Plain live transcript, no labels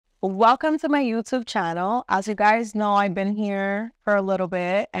Welcome to my YouTube channel. As you guys know, I've been here for a little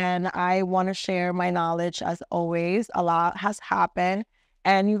bit and I want to share my knowledge as always. A lot has happened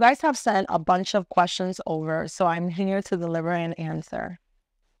and you guys have sent a bunch of questions over, so I'm here to deliver an answer.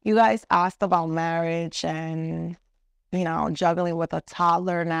 You guys asked about marriage and, juggling with a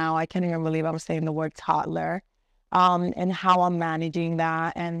toddler now. I can't even believe I'm saying the word toddler, and how I'm managing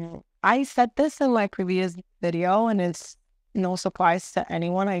that. And I said this in my previous video, and it's no surprise to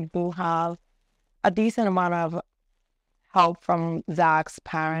anyone. I do have a decent amount of help from Zach's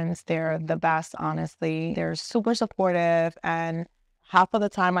parents. They're the best, honestly. They're super supportive. And half of the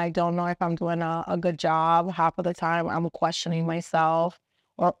time, I don't know if I'm doing a good job. Half of the time, I'm questioning myself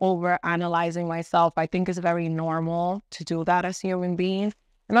or over analyzing myself. I think it's very normal to do that as human beings.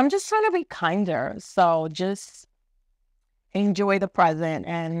 And I'm just trying to be kinder. So just enjoy the present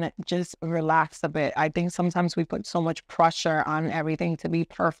and just relax a bit. I think sometimes we put so much pressure on everything to be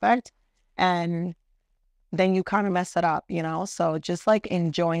perfect and then you kind of mess it up, you know? So just like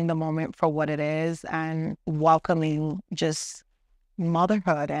enjoying the moment for what it is and welcoming just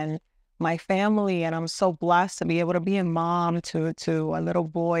motherhood and my family. And I'm so blessed to be able to be a mom to a little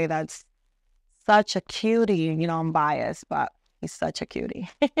boy that's such a cutie. I'm biased, but he's such a cutie.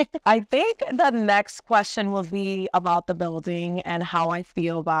 I think the next question will be about the building and how I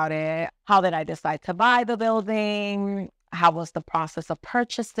feel about it. How did I decide to buy the building? How was the process of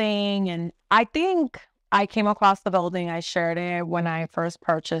purchasing? And I think I came across the building. I shared it when I first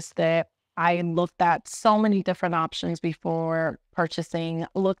purchased it. I looked at so many different options before purchasing.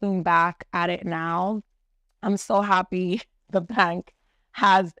 Looking back at it now, I'm so happy the bank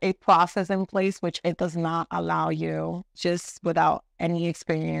has a process in place which it does not allow you just without any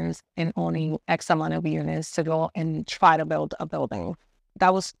experience in owning X amount of units to go and try to build a building.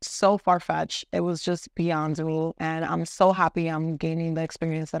 That was so far-fetched. It was just beyond me. And I'm so happy I'm gaining the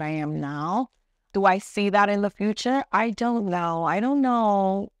experience that I am now. Do I see that in the future? I don't know. I don't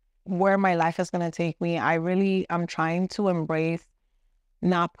know where my life is going to take me. I'm trying to embrace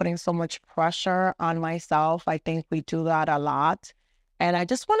not putting so much pressure on myself. I think we do that a lot. And I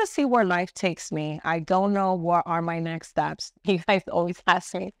just want to see where life takes me. I don't know what are my next steps. You guys always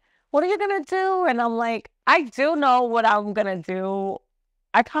ask me, what are you going to do? And I'm like, I do know what I'm going to do.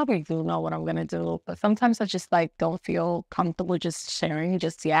 I probably do know what I'm going to do, but sometimes I just like don't feel comfortable just sharing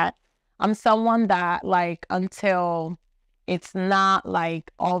just yet. I'm someone that like until it's not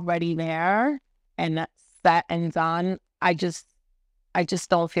like already there and set and done, I just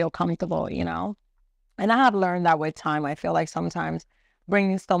don't feel comfortable. And I have learned that with time. I feel like sometimes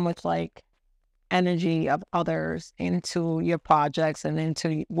bringing so much like energy of others into your projects and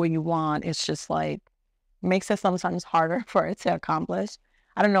into what you want, it's just like makes it sometimes harder for it to accomplish.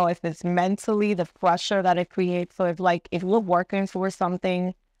 I don't know if it's mentally the pressure that it creates. So if we're working for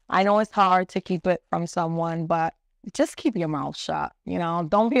something, I know it's hard to keep it from someone, but just keep your mouth shut.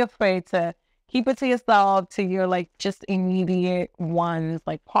 Don't be afraid to keep it to yourself, to your like just immediate ones,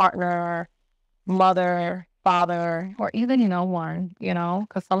 like partner, mother, father, or even, one,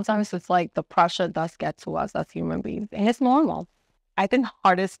 because sometimes it's like the pressure does get to us as human beings, and it's normal. I think the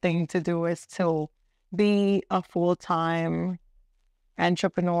hardest thing to do is to be a full-time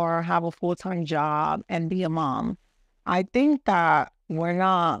entrepreneur, have a full-time job, and be a mom. I think that we're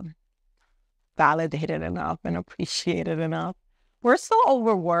not validated enough and appreciated enough. We're so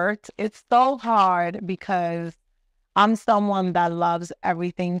overworked. It's so hard because I'm someone that loves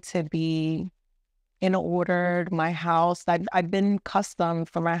everything to be in order. My house, I've been accustomed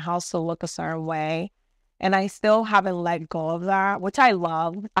for my house to look a certain way. And I still haven't let go of that, which I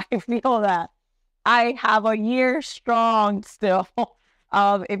love. I feel that I have a year strong still.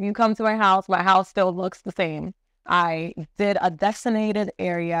 If you come to my house still looks the same. I did a designated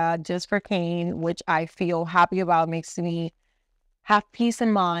area just for Kane, which I feel happy about. Makes me have peace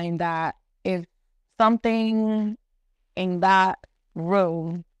in mind that if something in that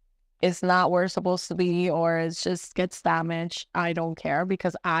room is not where it's supposed to be or it just gets damaged, I don't care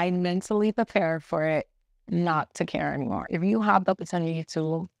because I mentally prepare for it not to care anymore. If you have the opportunity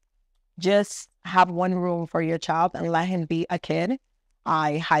to just have one room for your child and let him be a kid,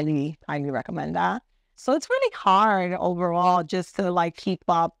 I highly, highly recommend that. So it's really hard overall just to like keep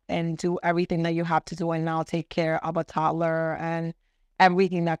up and do everything that you have to do and now take care of a toddler and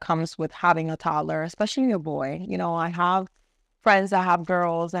everything that comes with having a toddler, especially a boy. I have friends that have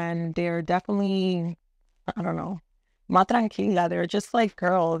girls and they're definitely, I don't know, más tranquila. They're just like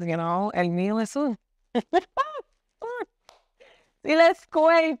girls. El mío es un. Sí, les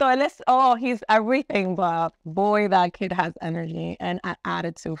cuento. He's everything, but boy, that kid has energy and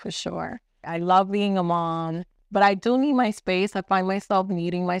attitude for sure. I love being a mom. But I do need my space. I find myself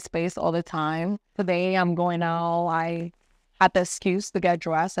needing my space all the time. Today I'm going out. I had the excuse to get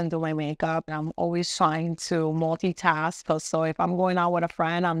dressed and do my makeup. And I'm always trying to multitask. So if I'm going out with a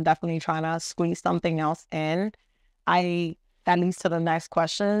friend, I'm definitely trying to squeeze something else in. That leads to the next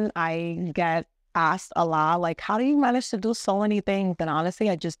question. I get asked a lot, like, how do you manage to do so many things? And honestly,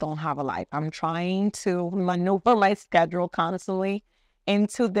 I just don't have a life. I'm trying to maneuver my schedule constantly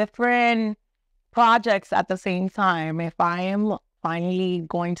into different projects at the same time. If I am finally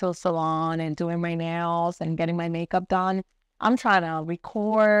going to a salon and doing my nails and getting my makeup done, I'm trying to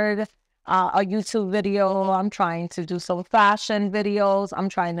record a YouTube video. I'm trying to do some fashion videos. I'm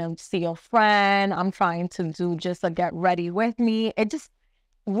trying to see a friend. I'm trying to do just a get ready with me.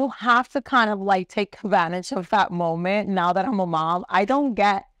 We'll have to kind of like take advantage of that moment now that I'm a mom. I don't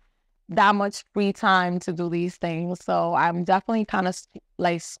get that much free time to do these things. So I'm definitely kind of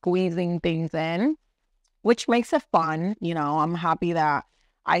like squeezing things in, which makes it fun. I'm happy that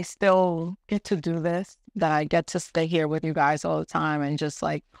I still get to do this, that I get to stay here with you guys all the time and just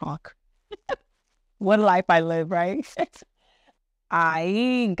like talk. What life I live, right?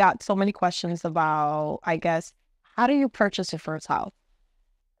 I got so many questions about, I guess, how do you purchase your first house?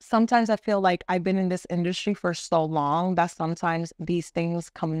 Sometimes I feel like I've been in this industry for so long that sometimes these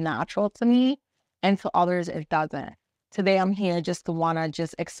things come natural to me and to others it doesn't. Today I'm here just to want to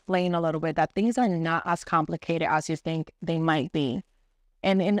just explain a little bit that things are not as complicated as you think they might be.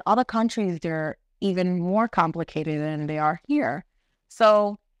 And in other countries, they're even more complicated than they are here.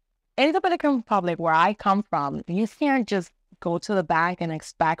 So in the Dominican Republic, where I come from, you can't just go to the bank and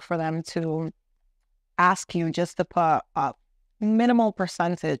expect for them to ask you just to put a minimal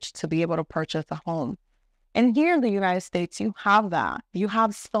percentage to be able to purchase a home. And here in the United States, you have that. You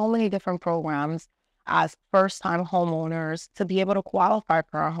have so many different programs as first-time homeowners to be able to qualify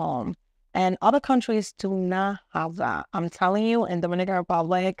for a home. And other countries do not have that. I'm telling you, in Dominican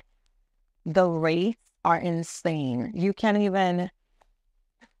Republic, the rates are insane. You can't even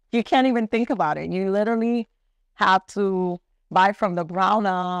think about it. You literally have to buy from the ground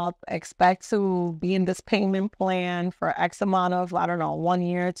up, expect to be in this payment plan for X amount of, I don't know, 1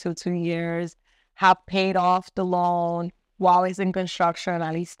 year to 2 years, have paid off the loan while it's in construction,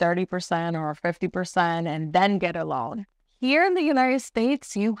 at least 30% or 50%, and then get a loan. Here in the United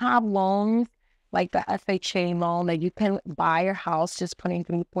States, you have loans like the FHA loan that you can buy your house just putting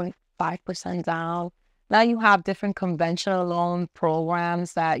 3.5% down. Now you have different conventional loan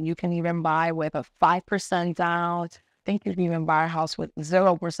programs that you can even buy with a 5% down. I think you can even buy a house with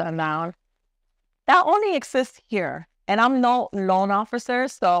 0% down. That only exists here. And I'm no loan officer,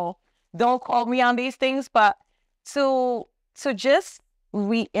 so don't call me on these things. But to just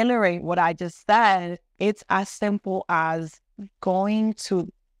reiterate what I just said, it's as simple as going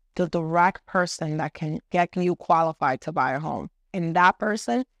to the direct person that can get you qualified to buy a home. And that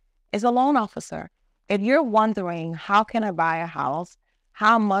person is a loan officer. If you're wondering, how can I buy a house?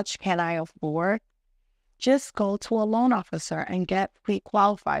 How much can I afford? Just go to a loan officer and get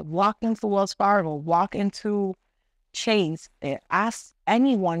pre-qualified. Walk into Wells Fargo, walk into Chase. Ask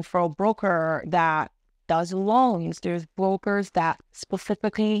anyone for a broker that does loans. There's brokers that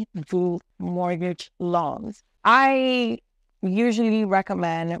specifically do mortgage loans. I usually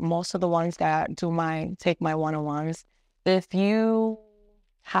recommend most of the ones that take my one-on-ones. If you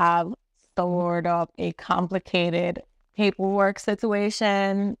have sort of a complicated paperwork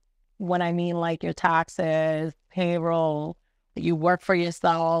situation, when I mean like your taxes, payroll, you work for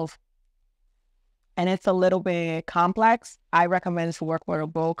yourself, and it's a little bit complex, I recommend to work with a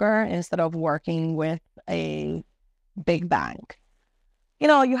broker instead of working with a big bank.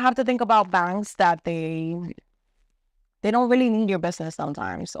 You have to think about banks that they don't really need your business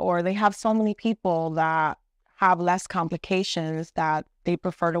sometimes, or they have so many people that have less complications that they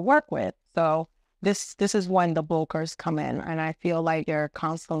prefer to work with. So this is when the brokers come in, and I feel like you're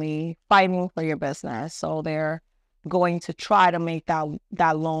constantly fighting for your business. So they're going to try to make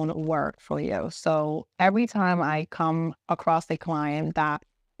that loan work for you. So every time I come across a client that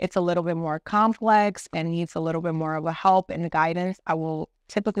it's a little bit more complex and needs a little bit more of a help and guidance, I will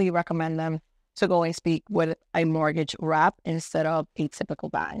typically recommend them to go and speak with a mortgage rep instead of a typical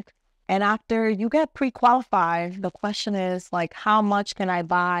bank. And after you get pre-qualified, the question is like, how much can I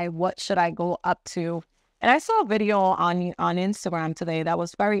buy? What should I go up to? And I saw a video on Instagram today that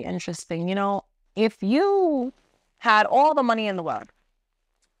was very interesting. If you had all the money in the world,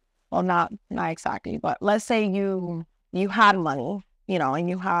 well, not exactly, but let's say you had money, and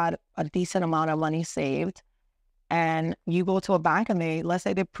you had a decent amount of money saved, and you go to a bank and let's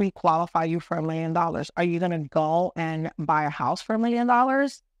say they pre-qualify you for $1 million. Are you going to go and buy a house for $1 million?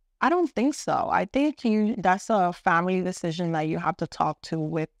 I don't think so. I think that's a family decision that you have to talk to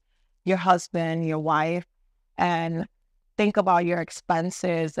with your husband, your wife, and think about your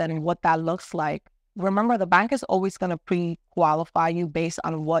expenses and what that looks like. Remember, the bank is always going to pre-qualify you based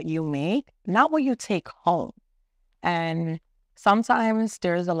on what you make, not what you take home. And sometimes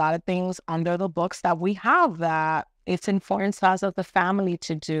there's a lot of things under the books that we have that it's important to us as a family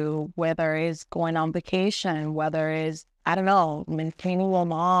to do, whether it's going on vacation, whether it's, I don't know, maintaining a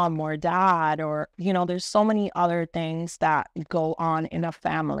mom or dad, or, there's so many other things that go on in a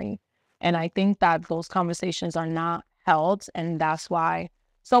family. And I think that those conversations are not held. And that's why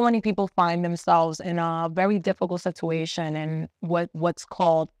so many people find themselves in a very difficult situation and what's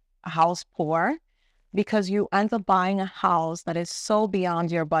called house poor, because you end up buying a house that is so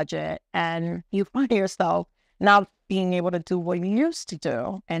beyond your budget and you find yourself not being able to do what you used to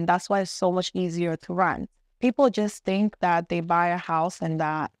do. And that's why it's so much easier to rent. People just think that they buy a house and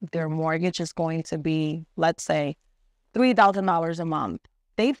that their mortgage is going to be, let's say, $3,000 a month.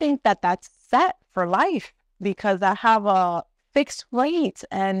 They think that that's set for life because I have a fixed rate.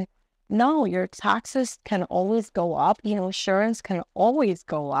 And no, your taxes can always go up. Your insurance can always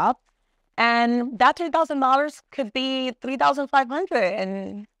go up. And that $3,000 could be $3,500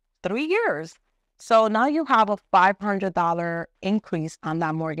 in 3 years. So now you have a $500 increase on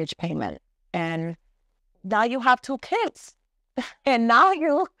that mortgage payment. And now you have 2 kids. And now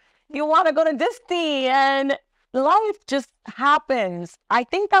you want to go to Disney, and life just happens. I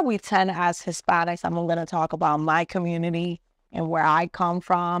think that we tend, as Hispanics, I'm going to talk about my community and where I come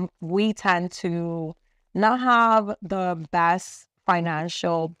from, we tend to not have the best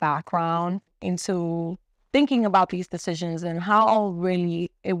financial background into thinking about these decisions and how really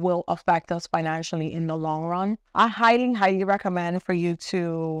it will affect us financially in the long run. I highly, highly recommend for you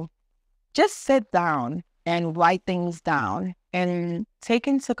to just sit down and write things down and take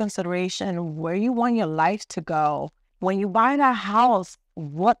into consideration where you want your life to go. When you buy that house,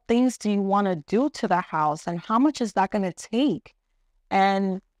 what things do you want to do to the house and how much is that going to take?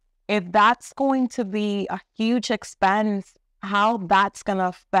 And if that's going to be a huge expense, how that's going to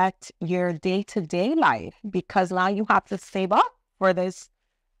affect your day-to-day life, because now you have to save up for this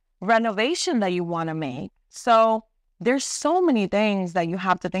renovation that you want to make. So there's so many things that you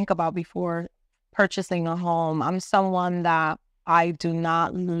have to think about before purchasing a home. I'm someone that I do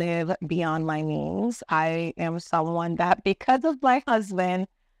not live beyond my means. I am someone that, because of my husband,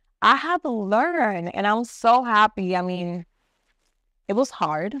 I had to learn, and I'm so happy. I mean, it was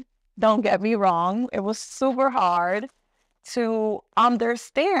hard. Don't get me wrong. It was super hard to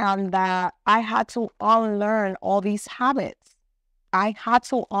understand that I had to unlearn all these habits. I had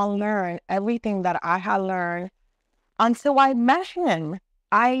to unlearn everything that I had learned until I met him.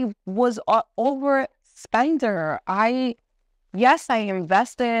 I was an overspender. Yes, I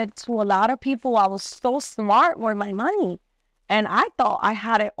invested to a lot of people. I was so smart with my money. And I thought I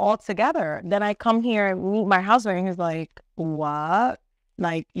had it all together. Then I come here and meet my husband, and he's like, what?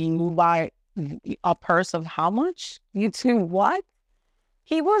 Like, you buy a purse of how much? You do what?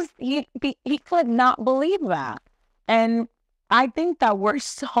 He could not believe that. And I think that we're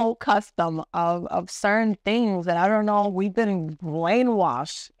so accustomed of certain things that, I don't know, we've been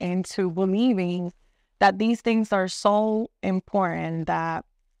brainwashed into believing that these things are so important that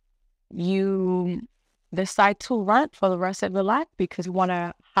you decide to rent for the rest of your life because you want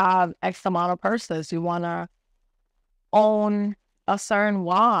to have X amount of purses. You want to own a certain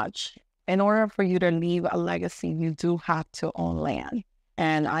watch. In order for you to leave a legacy, you do have to own land.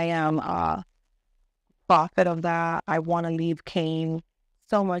 And I am a prophet of that. I want to leave Cain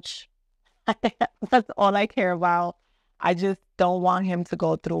so much. That's all I care about. I just don't want him to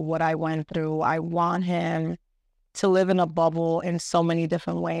go through what I went through. I want him to live in a bubble in so many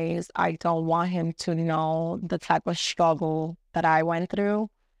different ways. I don't want him to know the type of struggle that I went through.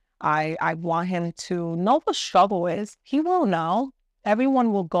 I want him to know what struggle is. He will know.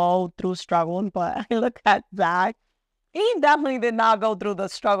 Everyone will go through struggle, but I look at Zach. He definitely did not go through the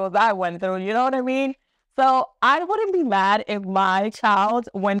struggles I went through. You know what I mean? So I wouldn't be mad if my child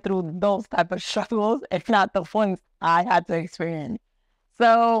went through those type of struggles, if not the ones I had to experience.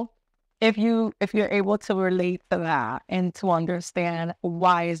 So if you're able to relate to that and to understand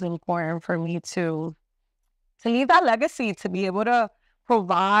why it's important for me to leave that legacy, to be able to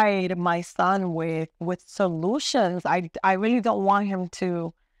provide my son with solutions. I really don't want him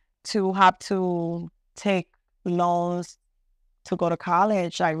to have to take loans to go to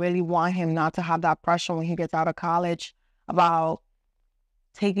college. I really want him not to have that pressure when he gets out of college about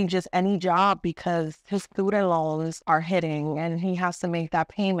taking just any job because his student loans are hitting and he has to make that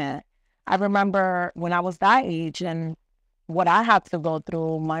payment. I remember when I was that age and what I had to go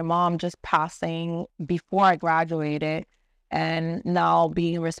through, my mom just passing before I graduated, and now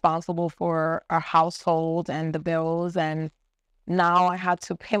being responsible for our household and the bills. And now I had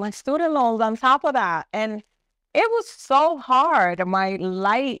to pay my student loans on top of that. And it was so hard. My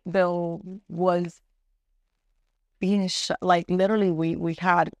light bill was being like literally we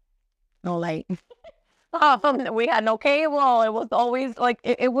had no light. We had no cable. It was always like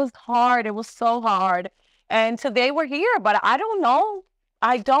it was hard. It was so hard. And today we're here, but I don't know.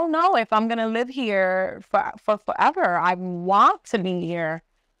 I don't know if I'm gonna live here for forever. I want to be here,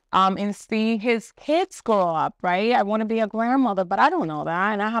 and see his kids grow up, right? I want to be a grandmother, but I don't know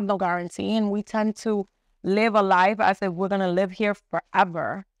that, and I have no guarantee. And we tend to live a life as if we're gonna live here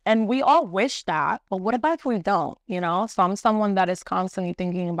forever. And we all wish that, but what about if we don't, you know? So I'm someone that is constantly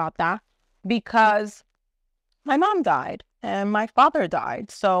thinking about that because my mom died and my father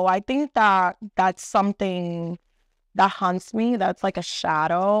died. So I think that that's something that haunts me. That's like a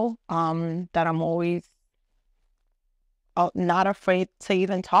shadow that I'm always not afraid to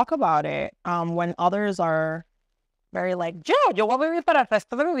even talk about it. When others are very like, yo voy a vivir para el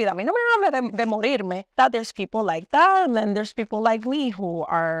resto de mi vida. A mí no me hable de morirme. That there's people like that. And then there's people like me who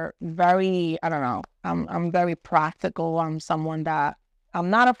are very, I don't know, I'm very practical. I'm someone that I'm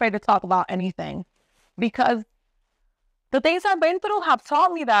not afraid to talk about anything because the things I've been through have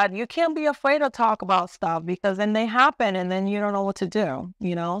taught me that you can't be afraid to talk about stuff because then they happen and then you don't know what to do,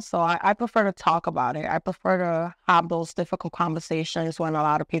 you know? So I prefer to talk about it. I prefer to have those difficult conversations when a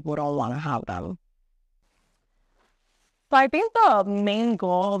lot of people don't want to have them. So I think the main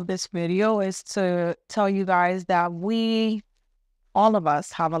goal of this video is to tell you guys that all of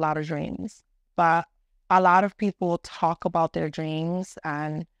us have a lot of dreams, but a lot of people talk about their dreams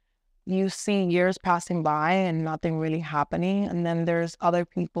and you see years passing by and nothing really happening. And then there's other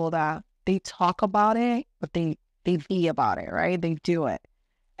people that they talk about it, but they be about it, right? They do it.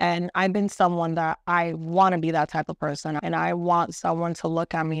 And I've been someone that I want to be that type of person. And I want someone to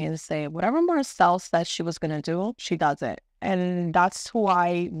look at me and say, whatever Marcel said she was going to do, she does it. And that's who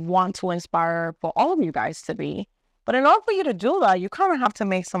I want to inspire for all of you guys to be. But in order for you to do that, you kind of have to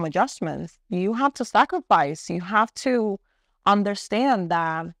make some adjustments. You have to sacrifice. You have to understand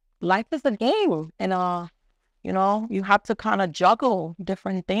that life is a game, and you know, you have to kind of juggle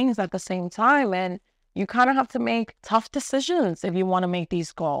different things at the same time, and you kind of have to make tough decisions if you want to make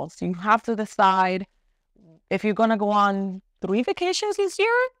these goals. You have to decide if you're going to go on 3 vacations this year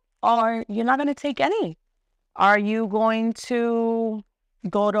or you're not going to take any. Are you going to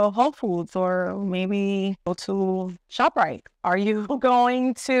go to Whole Foods or maybe go to ShopRite? Are you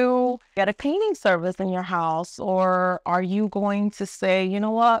going to get a cleaning service in your house, or are you going to say, you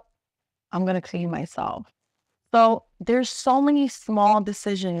know what, I'm going to clean myself? So there's so many small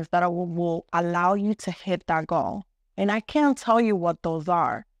decisions that will allow you to hit that goal. And I can't tell you what those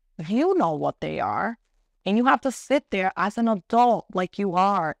are. You know what they are. And you have to sit there as an adult like you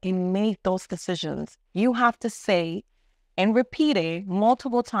are and make those decisions. You have to say and repeat it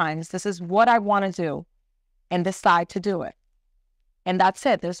multiple times. This is what I want to do, and decide to do it. And that's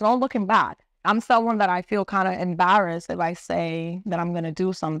it. There's no looking back. I'm someone that I feel kind of embarrassed if I say that I'm going to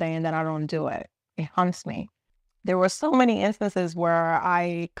do something and then I don't do it. It haunts me. There were so many instances where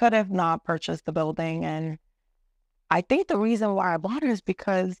I could have not purchased the building. And I think the reason why I bought it is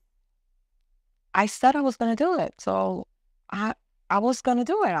because I said I was going to do it. So I was going to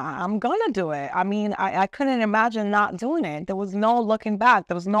do it. I'm going to do it. I mean, I couldn't imagine not doing it. There was no looking back.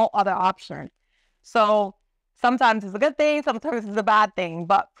 There was no other option. So sometimes it's a good thing, sometimes it's a bad thing.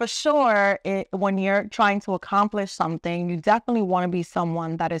 But for sure, when you're trying to accomplish something, you definitely want to be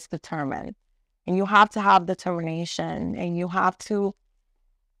someone that is determined. And you have to have determination, and you have to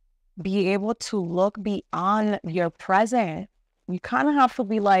be able to look beyond your present. You kind of have to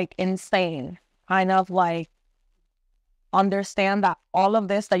be like insane, kind of like understand that all of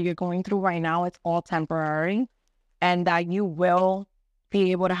this that you're going through right now, it's all temporary, and that you will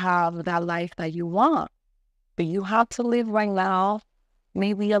be able to have that life that you want. But you have to live right now,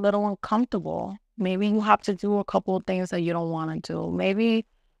 maybe a little uncomfortable. Maybe you have to do a couple of things that you don't want to do. Maybe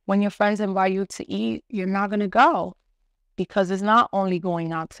when your friends invite you to eat, you're not going to go, because it's not only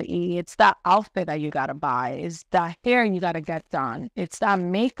going out to eat. It's that outfit that you got to buy. It's that hair you got to get done. It's that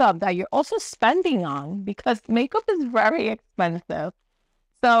makeup that you're also spending on, because makeup is very expensive.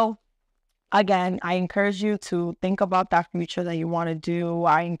 So again, I encourage you to think about that future that you want to do.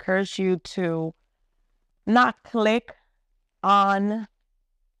 I encourage you to not click on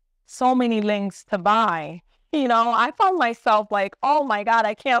so many links to buy. You know, I found myself like, oh my God,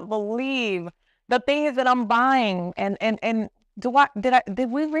 I can't believe the things that I'm buying. And did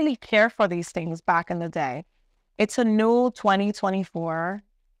we really care for these things back in the day? It's a new 2024.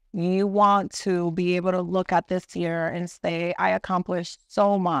 You want to be able to look at this year and say, I accomplished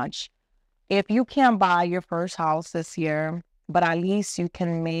so much. If you can't buy your first house this year, but at least you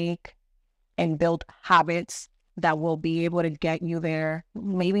can make and build habits that will be able to get you there.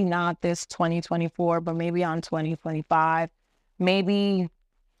 Maybe not this 2024, but maybe on 2025. Maybe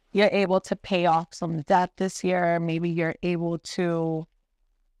you're able to pay off some debt this year. Maybe you're able to,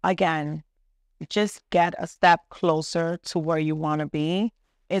 again, just get a step closer to where you want to be.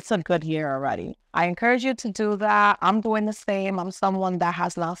 It's a good year already. I encourage you to do that. I'm doing the same. I'm someone that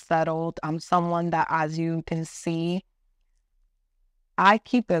has not settled. I'm someone that, as you can see, I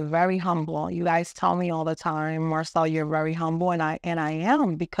keep it very humble. You guys tell me all the time, Marcel, you're very humble, and I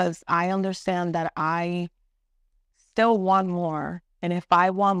am, because I understand that I still want more. And if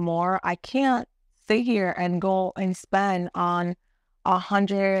I want more, I can't sit here and go and spend on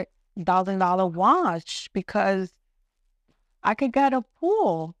 $100,000 watch, because I could get a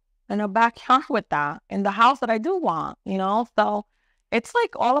pool and a backyard with that in the house that I do want, you know? So it's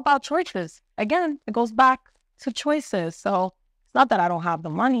like all about choices. Again, it goes back to choices. So it's not that I don't have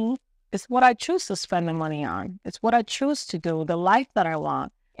the money. It's what I choose to spend the money on. It's what I choose to do, the life that I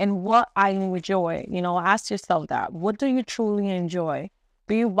want, and what I enjoy. You know, ask yourself that. What do you truly enjoy?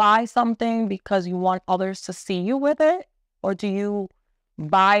 Do you buy something because you want others to see you with it? Or do you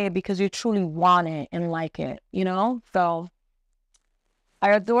buy it because you truly want it and like it, you know? So I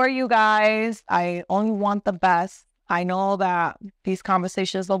adore you guys. I only want the best. I know that these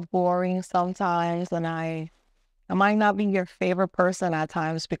conversations are boring sometimes, and I might not be your favorite person at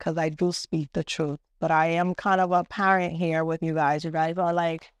times because I do speak the truth, but I am kind of a parent here with you guys. You guys are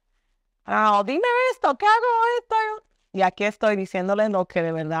like, oh, dime esto, ¿qué hago esto? Y aquí estoy diciéndole lo que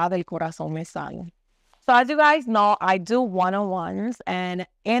de verdad del corazón me sale. So as you guys know, I do one-on-ones, and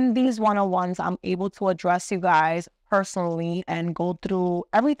in these one-on-ones, I'm able to address you guys personally and go through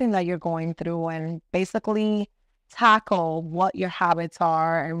everything that you're going through and basically tackle what your habits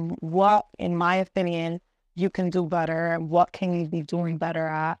are and what, in my opinion, you can do better and what can you be doing better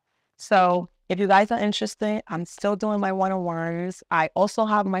at. So if you guys are interested, I'm still doing my one-on-ones. I also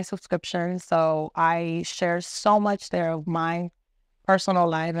have my subscription, so I share so much there of my personal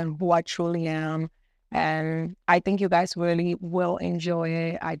life and who I truly am. And I think you guys really will enjoy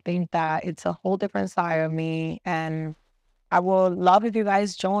it. I think that it's a whole different side of me. And I would love if you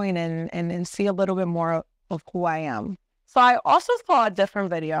guys join and see a little bit more of who I am. So I also saw a different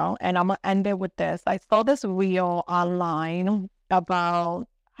video, and I'm going to end it with this. I saw this reel online about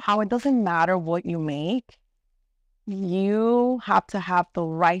how it doesn't matter what you make. You have to have the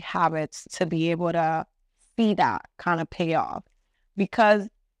right habits to be able to see that kind of payoff. Because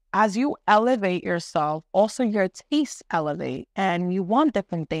as you elevate yourself, also your tastes elevate, and you want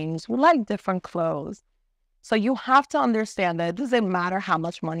different things. You like different clothes. So you have to understand that it doesn't matter how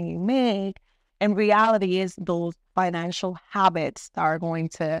much money you make. In reality, is those financial habits that are going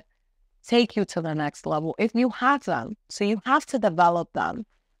to take you to the next level if you have them. So you have to develop them.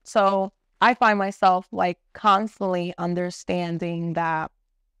 So I find myself like constantly understanding that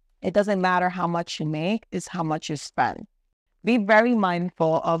it doesn't matter how much you make, it's how much you spend. Be very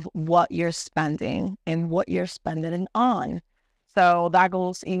mindful of what you're spending and what you're spending it on. So that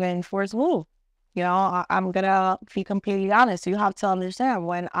goes even for school. You know, I'm going to be completely honest. You have to understand,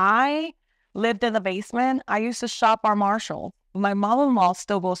 when I lived in the basement, I used to shop our Marshall. My mother-in-law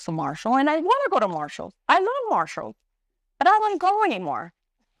still goes to Marshall, and I want to go to Marshall. I love Marshall, but I don't go anymore.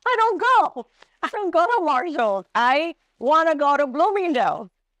 I don't go. I don't go to Marshall. I want to go to Bloomingdale's.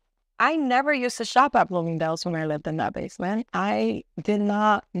 I never used to shop at Bloomingdale's when I lived in that basement. I did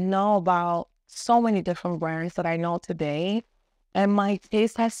not know about so many different brands that I know today, and my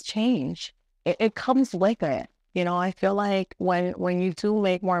taste has changed. It comes with it. You know, I feel like when you do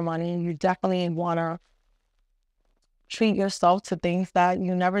make more money, you definitely want to treat yourself to things that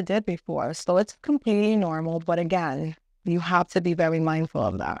you never did before. So it's completely normal. But again, you have to be very mindful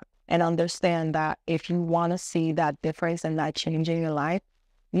of that and understand that if you want to see that difference and that change in your life,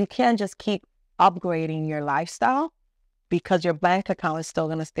 you can't just keep upgrading your lifestyle because your bank account is still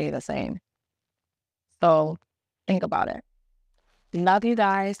going to stay the same. So think about it. Love you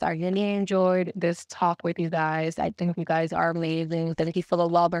guys. I really enjoyed this talk with you guys. I think you guys are amazing. Thank you for the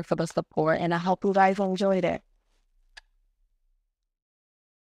love and for the support. And I hope you guys enjoyed it.